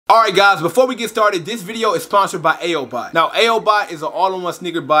Alright guys, before we get started, this video is sponsored by AOBot. Now AOBot is an all-in-one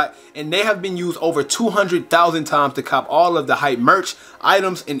sneaker bot, and they have been used over 200,000 times to cop all of the hype merch,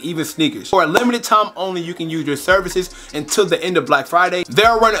 items, and even sneakers. For a limited time only, you can use your services until the end of Black Friday.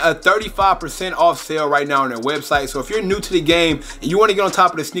 They're running a 35% off sale right now on their website, so if you're new to the game and you want to get on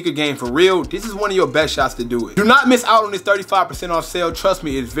top of the sneaker game for real, this is one of your best shots to do it. Do not miss out on this 35% off sale. Trust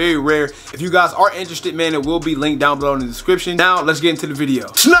me, it's very rare. If you guys are interested, man, it will be linked down below in the description. Now let's get into the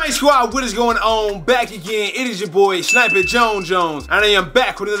video. Snipe Squad, what is going on? Back again. It is your boy Sniper Jones, and I am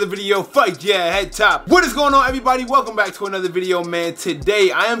back with another video. Fight yeah, head top. What is going on, everybody? Welcome back to another video, man. Today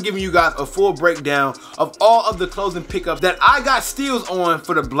I am giving you guys a full breakdown of all of the clothing pickups that I got steals on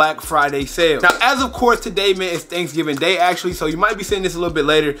for the Black Friday sale. Now, as of course, today, man, is Thanksgiving Day actually, so you might be seeing this a little bit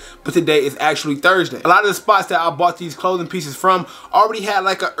later, but today is actually Thursday. A lot of the spots that I bought these clothing pieces from already had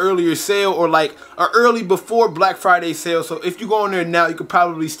like an earlier sale or like an early before Black Friday sale, so if you go on there now, you could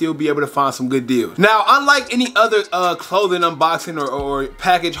probably still be able to find some good deals. Now, unlike any other clothing unboxing or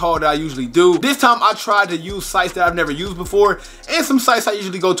package haul that I usually do, this time I tried to use sites that I've never used before and some sites I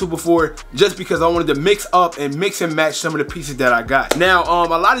usually go to before, just because I wanted to mix up and mix and match some of the pieces that I got. Now,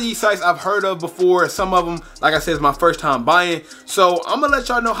 a lot of these sites I've heard of before. Some of them, like I said, is my first time buying, so I'm gonna let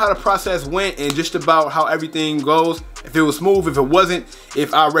y'all know how the process went and just about how everything goes. If it was smooth, if it wasn't,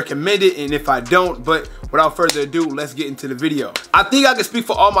 if I recommend it, and if I don't. But without further ado, let's get into the video. I think I can speak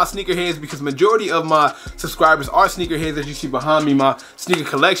for all my sneakerheads because majority of my subscribers are sneakerheads, as you see behind me, my sneaker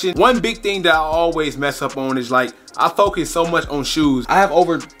collection. One big thing that I always mess up on is like, I focus so much on shoes. I have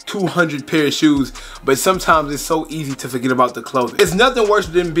over 200 pair of shoes, but sometimes it's so easy to forget about the clothing. It's nothing worse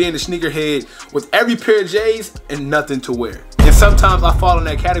than being a sneakerhead with every pair of J's and nothing to wear. And sometimes I fall in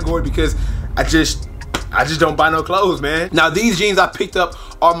that category because I just don't buy no clothes, man. Now, these jeans I picked up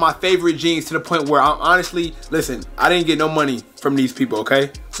are my favorite jeans to the point where I'm honestly, listen, I didn't get no money from these people,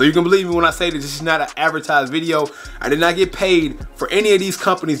 okay? So you can believe me when I say that this is not an advertised video. I did not get paid for any of these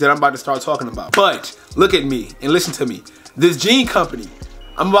companies that I'm about to start talking about. But look at me and listen to me. This jean company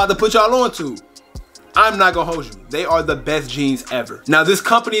I'm about to put y'all on to, I'm not gonna hold you, they are the best jeans ever. Now, this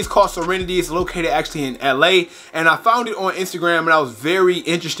company is called Serenity. It's located actually in LA, and I found it on Instagram and I was very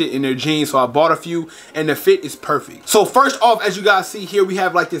interested in their jeans, so I bought a few and the fit is perfect. So first off, as you guys see here, we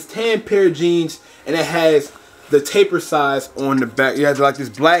have like this tan pair of jeans and it has the taper size on the back. You have like this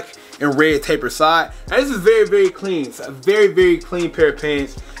black and red taper side. Now, this is very, very clean. It's a very, very clean pair of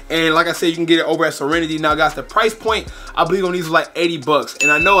pants. And like I said, you can get it over at Serenity. Now guys, the price point, I believe on these is like 80 bucks. And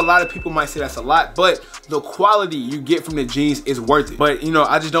I know a lot of people might say that's a lot, but the quality you get from the jeans is worth it. But you know,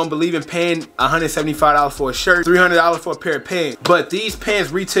 I just don't believe in paying $175 for a shirt, $300 for a pair of pants. But these pants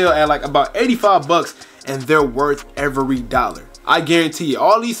retail at like about 85 bucks and they're worth every dollar. I guarantee you.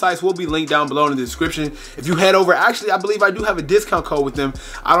 All these sites will be linked down below in the description. If you head over, actually, I believe I do have a discount code with them.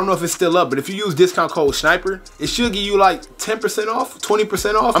 I don't know if it's still up, but if you use discount code Sniper, it should give you like 10% off,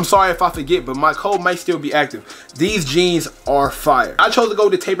 20% off. I'm sorry if I forget, but my code might still be active. These jeans are fire. I chose to go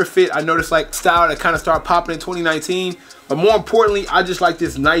with the taper fit. I noticed like style that kind of started popping in 2019. But more importantly, I just like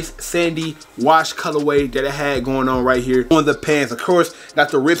this nice sandy wash colorway that it had going on right here on the pants. Of course,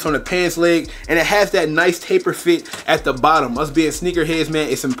 got the rips on the pants leg, and it has that nice taper fit at the bottom. Us being sneakerheads, man,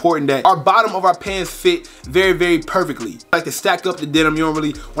 it's important that our bottom of our pants fit very, very perfectly. I like to stack up the denim. You don't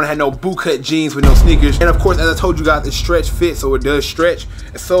really want to have no bootcut jeans with no sneakers. And of course, as I told you guys, it's stretch fit, so it does stretch.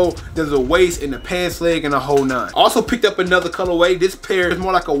 And so there's a waist in the pants leg and a whole nine. Also picked up another colorway. This pair is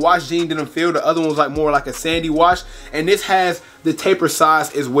more like a wash jean denim feel. The other one's like more like a sandy wash. And this has the taper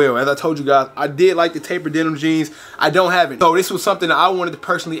size as well. As I told you guys, I did like the taper denim jeans. I don't have any. So this was something that I wanted to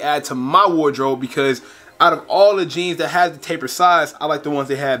personally add to my wardrobe because out of all the jeans that had the taper size, I like the ones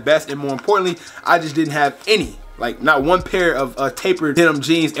they had best. And more importantly, I just didn't have any. Like not one pair of tapered denim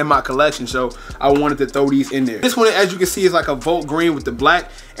jeans in my collection, so I wanted to throw these in there. This one, as you can see, is like a Volt green with the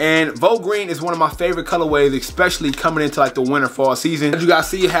black, and Volt green is one of my favorite colorways, especially coming into like the winter fall season. As you guys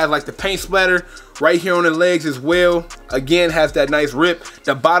see, it has like the paint splatter right here on the legs as well. Again, has that nice rip.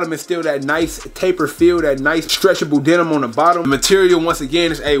 The bottom is still that nice taper feel, that nice stretchable denim on the bottom. The material, once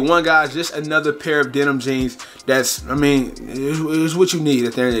again, is A1, guys. Just another pair of denim jeans that's, I mean, is what you need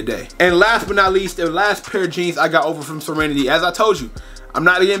at the end of the day. And last but not least, the last pair of jeans I got over from Serenity. As I told you, I'm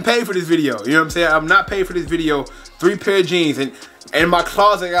not getting paid for this video. You know what I'm saying? I'm not paid for this video. 3 pair of jeans, and in my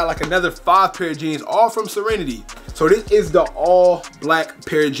closet I got like another 5 pair of jeans, all from Serenity. So this is the all black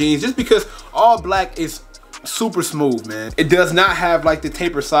pair of jeans, just because all black is super smooth, man. It does not have like the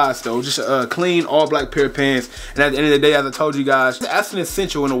taper sides though. Just a clean all black pair of pants. And at the end of the day, as I told you guys, that's an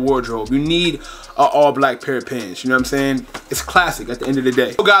essential in a wardrobe. You need an all black pair of pants. You know what I'm saying? It's classic at the end of the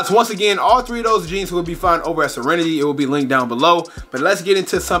day. So guys, once again, all three of those jeans will be found over at Serenity. It will be linked down below. But let's get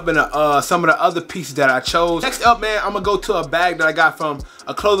into some of the other pieces that I chose. Next up, man, I'm gonna go to a bag that I got from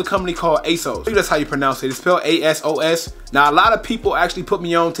a clothing company called ASOS. I think that's how you pronounce it. It's spelled ASOS. Now, a lot of people actually put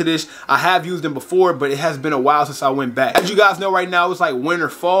me on to this. I have used them before, but it has been a while since I went back. As you guys know right now, it's like winter,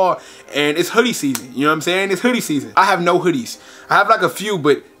 fall, and it's hoodie season. You know what I'm saying? It's hoodie season. I have no hoodies. I have like a few,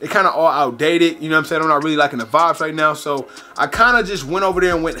 but they're kind of all outdated. You know what I'm saying? I'm not really liking the vibes right now. So I kind of just went over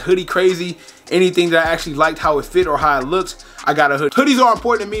there and went hoodie crazy. Anything that I actually liked how it fit or how it looked, I got a hoodie. Hoodies are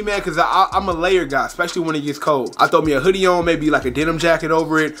important to me, man, because I'm a layer guy, especially when it gets cold. I throw me a hoodie on, maybe like a denim jacket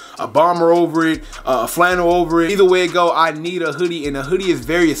over it, a bomber over it, a flannel over it. Either way it go, I need a hoodie, and a hoodie is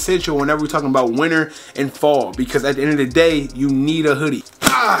very essential whenever we're talking about winter and fall, because at the end of the day, you need a hoodie.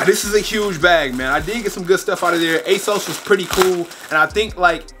 This is a huge bag, man. I did get some good stuff out of there. ASOS was pretty cool, and I think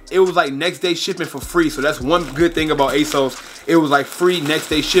like it was like next day shipping for free. So that's one good thing about ASOS. It was like free next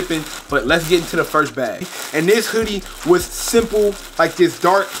day shipping. But let's get into the first bag. And this hoodie was simple, like this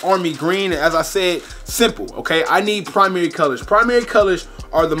dark army green. And as I said, simple, okay? I need primary colors. Primary colors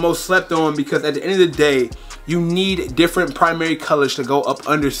are the most slept on because at the end of the day, you need different primary colors to go up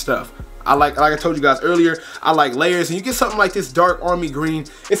under stuff. Like I told you guys earlier, I like layers, and you get something like this dark army green,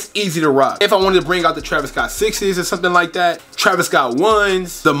 it's easy to rock. If I wanted to bring out the Travis Scott 6s or something like that, Travis Scott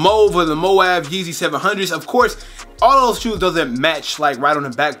 1s, the Mauve or the Moab Yeezy 700s, of course, all those shoes doesn't match like right on the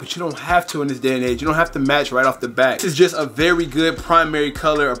back, but you don't have to in this day and age. You don't have to match right off the back. This is just a very good primary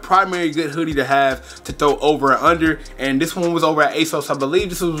color, a primary good hoodie to have to throw over and under. And this one was over at ASOS. I believe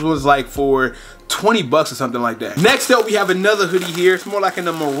this was like for 20 bucks or something like that. Next up, we have another hoodie here. It's more like in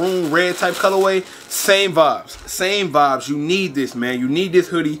a maroon red type colorway. Same vibes, same vibes. You need this, man. You need this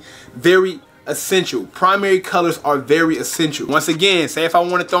hoodie. Very essential. Primary colors are very essential. Once again, say if I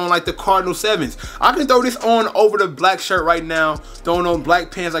want to throw on like the Cardinal 7s, I can throw this on over the black shirt right now, throwing on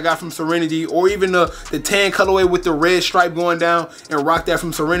black pants I got from Serenity, or even the tan colorway with the red stripe going down and rock that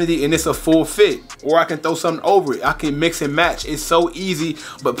from Serenity, and it's a full fit. Or I can throw something over it. I can mix and match. It's so easy,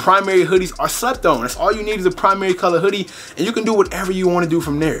 but primary hoodies are slept on. That's all you need is a primary color hoodie, and you can do whatever you want to do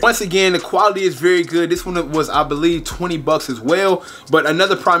from there. Once again, the quality is very good. This one was, I believe, 20 bucks as well, but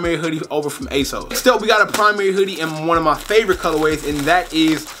another primary hoodie over from ASOS. Next up, we got a primary hoodie in one of my favorite colorways, and that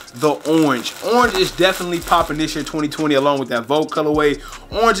is the orange. Orange is definitely popping this year, 2020, along with that Vogue colorway.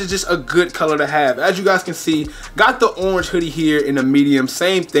 Orange is just a good color to have. As you guys can see, got the orange hoodie here in a medium,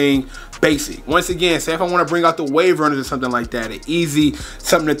 same thing, basic. Once again, say if I want to bring out the Wave Runners or something like that, an easy,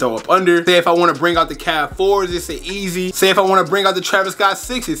 something to throw up under. Say if I want to bring out the Cab 4s, it's an easy. Say if I want to bring out the Travis Scott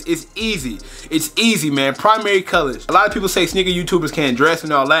 6s, it's easy. It's easy, man. Primary colors. A lot of people say sneaker YouTubers can't dress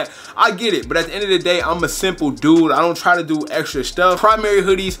and all that. I get it, but at the end of the day, I'm a simple dude. I don't try to do extra stuff. Primary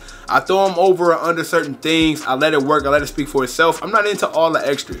hoodies, I throw them over or under certain things. I let it work. I let it speak for itself. I'm not into all the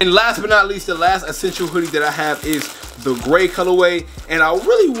extra. And last but not least, the last essential hoodie that I have is the gray colorway, and I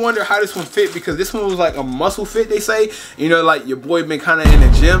really wonder how this one fit, because this one was like a muscle fit, they say. You know, like your boy been kind of in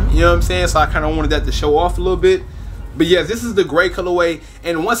the gym, you know what I'm saying? So I kind of wanted that to show off a little bit. But yes, this is the gray colorway,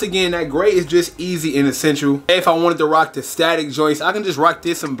 and once again, that gray is just easy and essential. If I wanted to rock the static joints, I can just rock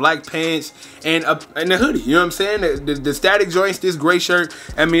this, some black pants and a hoodie. You know what I'm saying? The static joints, this gray shirt,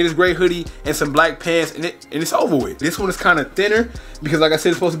 this gray hoodie, and some black pants, and it's over with. This one is kind of thinner because, like I said,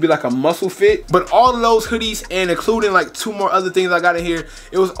 it's supposed to be like a muscle fit. But all of those hoodies, and including like 2 more other things I got in here,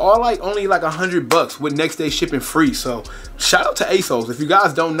 it was all like only like 100 bucks with next day shipping free. So shout out to ASOS. If you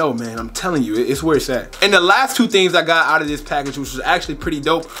guys don't know, man, I'm telling you, it's where it's at. And the last 2 things I got out of this package, which was actually pretty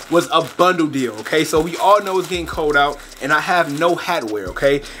dope, was a bundle deal. Okay, so we all know it's getting cold out, and I have no hat wear.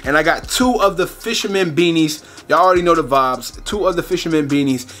 Okay, and I got 2 of the fisherman beanies. Y'all already know the vibes. 2 of the fisherman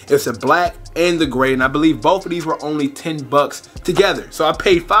beanies. It's a black and the gray, and I believe both of these were only 10 bucks together. So I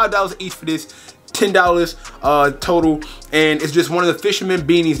paid $5 each for this, $10 total, and it's just one of the fisherman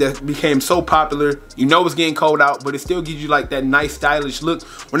beanies that became so popular. You know it's getting cold out, but it still gives you like that nice stylish look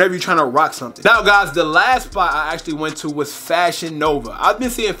whenever you're trying to rock something. Now guys, the last spot I actually went to was Fashion Nova. I've been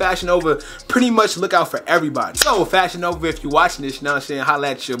seeing Fashion Nova pretty much look out for everybody. So Fashion Nova, if you're watching this, you know what I'm saying, holla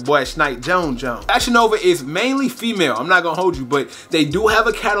at your boy Snipe Jones. Fashion Nova is mainly female, I'm not gonna hold you, but they do have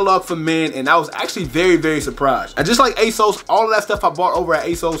a catalog for men, and I was actually very, very surprised. And just like ASOS, all of that stuff I bought over at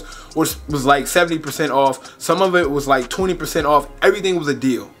ASOS was like 70% off. Some of it was like 20% off. Everything was a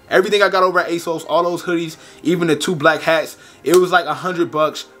deal. Everything I got over at ASOS, all those hoodies, even the 2 black hats, it was like 100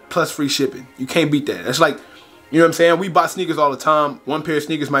 bucks plus free shipping. You can't beat that. That's like You know what I'm saying? We buy sneakers all the time. One pair of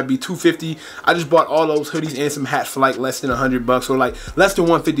sneakers might be $250. I just bought all those hoodies and some hats for like less than $100 or like less than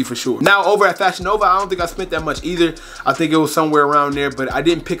 $150 for sure. Now over at Fashion Nova, I don't think I spent that much either. I think it was somewhere around there, but I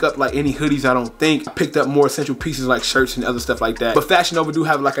didn't pick up like any hoodies, I don't think. I picked up more essential pieces like shirts and other stuff like that. But Fashion Nova do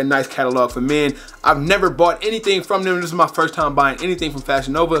have like a nice catalog for men. I've never bought anything from them. This is my first time buying anything from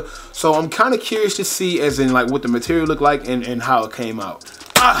Fashion Nova. So I'm kind of curious to see as in like what the material looked like and how it came out.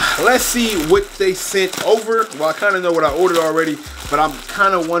 Let's see what they sent over. Well, I kind of know what I ordered already, but I'm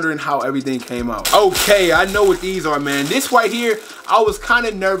kind of wondering how everything came out. Okay, I know what these are, man. This right here, I was kind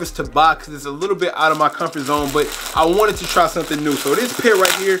of nervous to buy because it's a little bit out of my comfort zone, but I wanted to try something new. So this pair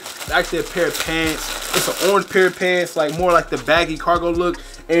right here is actually a pair of pants. It's an orange pair of pants, like more like the baggy cargo look.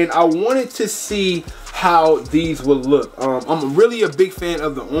 And I wanted to see how these would look. I'm really a big fan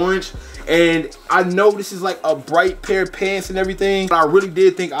of the orange, and I know this is like a bright pair of pants and everything, but I really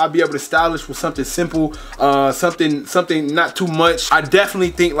did think I'd be able to stylish with something simple, something not too much. I definitely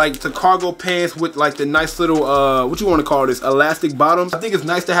think like the cargo pants with like the nice little what you want to call this, elastic bottoms. I think it's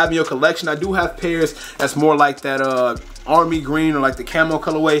nice to have in your collection. I do have pairs that's more like that army green or like the camo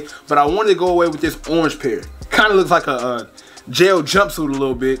colorway, but I wanted to go away with this orange pair. Kind of looks like a jail jumpsuit a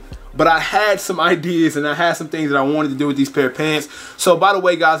little bit. But I had some ideas and I had some things that I wanted to do with these pair of pants. So by the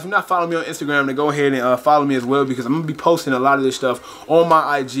way, guys, if you're not following me on Instagram, then go ahead and follow me as well, because I'm going to be posting a lot of this stuff on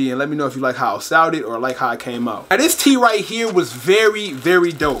my IG. And let me know if you like how I styled it or like how it came out. Now this tee right here was very,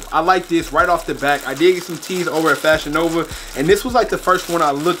 very dope. I like this right off the back. I did get some tees over at Fashion Nova, and this was like the first one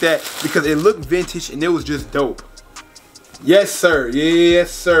I looked at because it looked vintage and it was just dope. Yes, sir. Yes,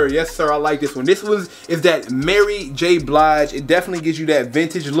 sir. Yes, sir. I like this one. This is that Mary J. Blige. It definitely gives you that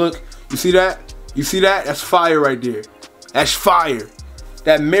vintage look. You see that? You see that? That's fire right there. That's fire.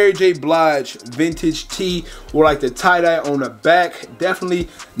 That Mary J. Blige vintage tee with like the tie-dye on the back. Definitely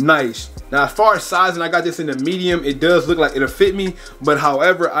nice. Now, as far as sizing, I got this in the medium. It does look like it'll fit me, but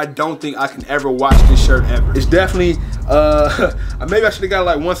however, I don't think I can ever wash this shirt ever. It's definitely, maybe I should have got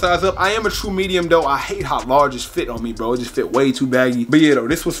like one size up. I am a true medium though. I hate how large it's fit on me, bro. It just fit way too baggy. But yeah, though,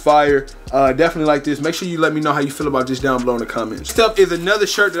 this was fire. Definitely like this. Make sure you let me know how you feel about this down below in the comments. Next up is another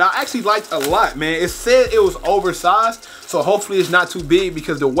shirt that I actually liked a lot, man. It said it was oversized, so hopefully it's not too big,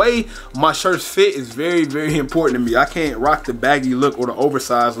 because the way my shirts fit is very, very important to me. I can't rock the baggy look or the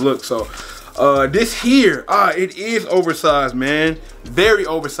oversized look. So this here, it is oversized, man. Very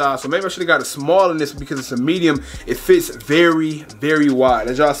oversized. So maybe I should have got a small in this because it's a medium. It fits very, very wide.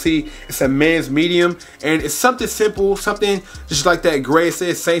 As y'all see, it's a men's medium, and it's something simple, something just like that gray. It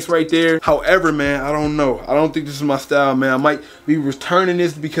says Saints right there. However, man, I don't know. I don't think this is my style, man. I might be returning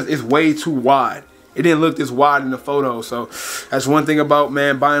this because it's way too wide. It didn't look this wide in the photo, so that's one thing about,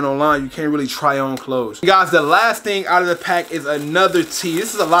 man, buying online. You can't really try on clothes. Guys, the last thing out of the pack is another tee.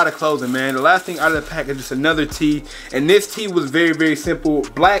 This is a lot of clothing, man. The last thing out of the pack is just another tee, and this tee was very, very simple,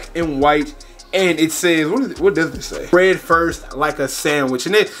 black and white. And it says, what does it say? Bread first, like a sandwich.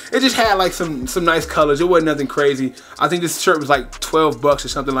 And it just had like some nice colors. It wasn't nothing crazy. I think this shirt was like 12 bucks or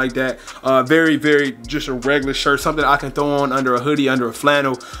something like that. Very, very just a regular shirt. Something I can throw on under a hoodie, under a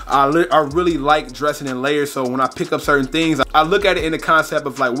flannel. I really like dressing in layers. So when I pick up certain things, I look at it in the concept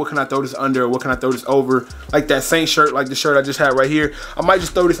of like, what can I throw this under? Or what can I throw this over? Like that same shirt, like the shirt I just had right here. I might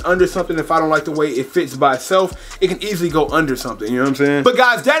just throw this under something if I don't like the way it fits by itself. It can easily go under something, you know what I'm saying? But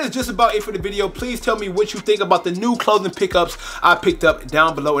guys, that is just about it for the video. Please tell me what you think about the new clothing pickups I picked up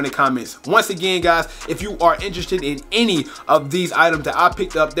down below in the comments. Once again, guys, if you are interested in any of these items that I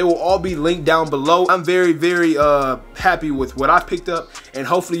picked up, they will all be linked down below. I'm very, very happy with what I picked up, and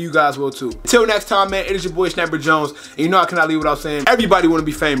hopefully you guys will too. Until next time, man, it is your boy Sniper Jones, and you know I cannot leave without saying everybody want to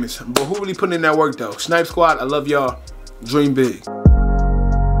be famous, but who really putting in that work though? Snipe Squad, I love y'all. Dream big.